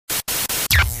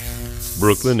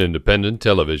Brooklyn Independent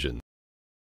Television.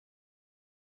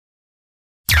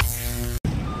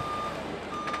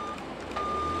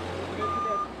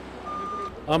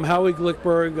 I'm Howie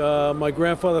Glickberg. My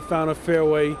grandfather founded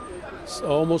Fairway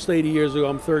almost 80 years ago.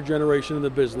 I'm third generation in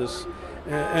the business.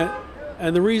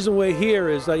 And the reason we're here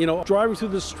is that, driving through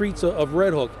the streets of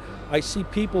Red Hook, I see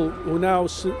people who now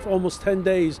for almost 10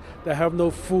 days that have no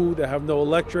food, that have no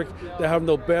electric, that have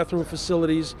no bathroom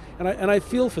facilities, and I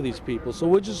feel for these people. So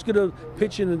we're just going to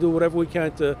pitch in and do whatever we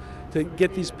can to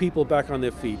get these people back on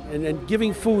their feet. And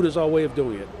giving food is our way of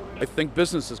doing it. I think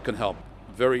businesses can help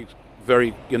very,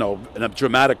 in a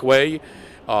dramatic way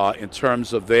in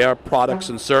terms of their products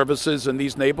and services in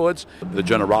these neighborhoods. The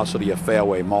generosity of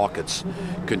Fairway Markets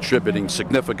contributing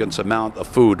significant amount of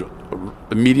food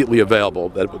immediately available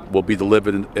that will be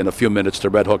delivered in a few minutes to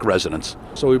Red Hook residents.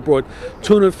 So we brought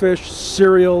tuna fish,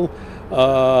 cereal,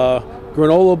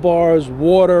 granola bars,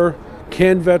 water,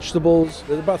 canned vegetables.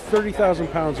 There's about 30,000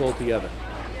 pounds altogether.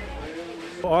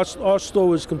 Our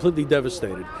store is completely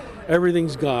devastated.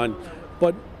 Everything's gone,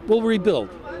 but we'll rebuild.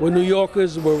 We're New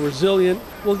Yorkers, we're resilient,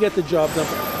 we'll get the job done.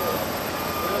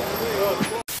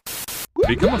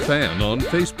 Become a fan on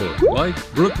Facebook,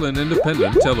 like Brooklyn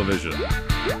Independent Television.